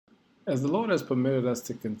As the Lord has permitted us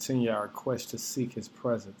to continue our quest to seek his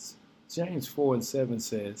presence, James 4 and 7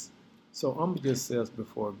 says, "So humble yourselves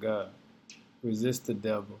before God, resist the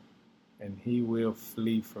devil, and he will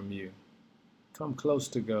flee from you." Come close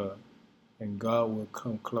to God, and God will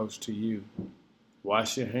come close to you.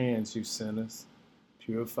 Wash your hands, you sinners.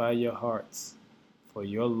 Purify your hearts, for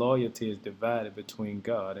your loyalty is divided between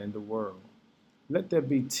God and the world. Let there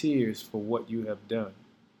be tears for what you have done.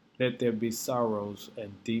 Let there be sorrows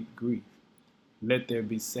and deep grief. Let there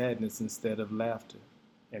be sadness instead of laughter,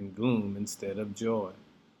 and gloom instead of joy.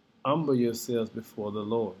 Humble yourselves before the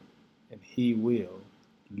Lord, and he will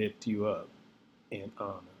lift you up in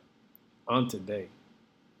honor. On today,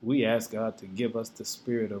 we ask God to give us the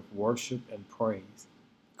spirit of worship and praise,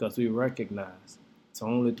 because we recognize it's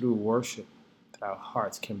only through worship that our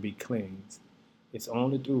hearts can be cleansed. It's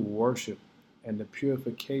only through worship and the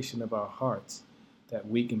purification of our hearts that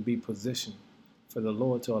we can be positioned for the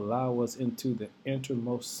Lord to allow us into the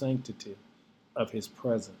innermost sanctity of his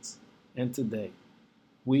presence. And today,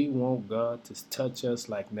 we want God to touch us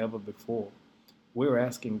like never before. We're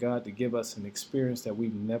asking God to give us an experience that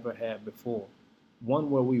we've never had before, one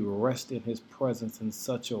where we rest in his presence in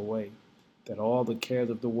such a way that all the cares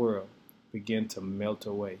of the world begin to melt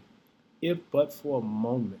away. If but for a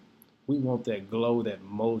moment, we want that glow that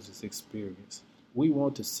Moses experienced. We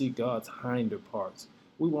want to see God's hinder parts.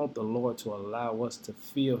 We want the Lord to allow us to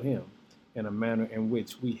feel him in a manner in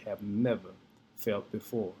which we have never felt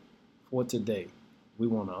before. For today, we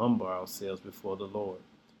want to humble ourselves before the Lord.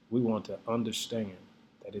 We want to understand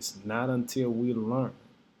that it's not until we learn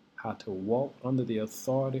how to walk under the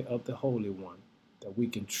authority of the Holy One that we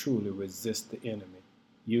can truly resist the enemy,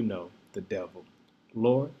 the devil.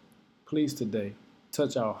 Lord, please today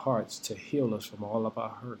touch our hearts to heal us from all of our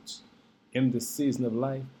hurts. In this season of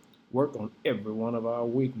life, work on every one of our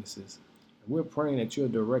weaknesses. And we're praying that you'll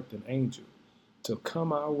direct an angel to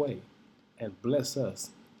come our way and bless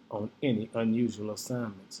us on any unusual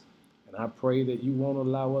assignments. And I pray that you won't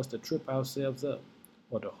allow us to trip ourselves up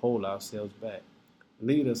or to hold ourselves back.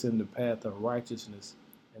 Lead us in the path of righteousness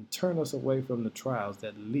and turn us away from the trials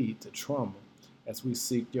that lead to trauma as we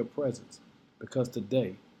seek your presence. Because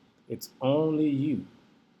today, it's only you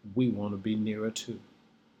we want to be nearer to.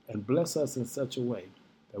 And bless us in such a way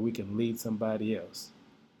that we can lead somebody else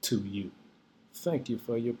to you. Thank you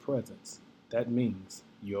for your presence. That means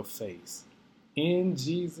your face. In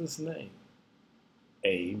Jesus' name,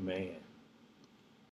 amen.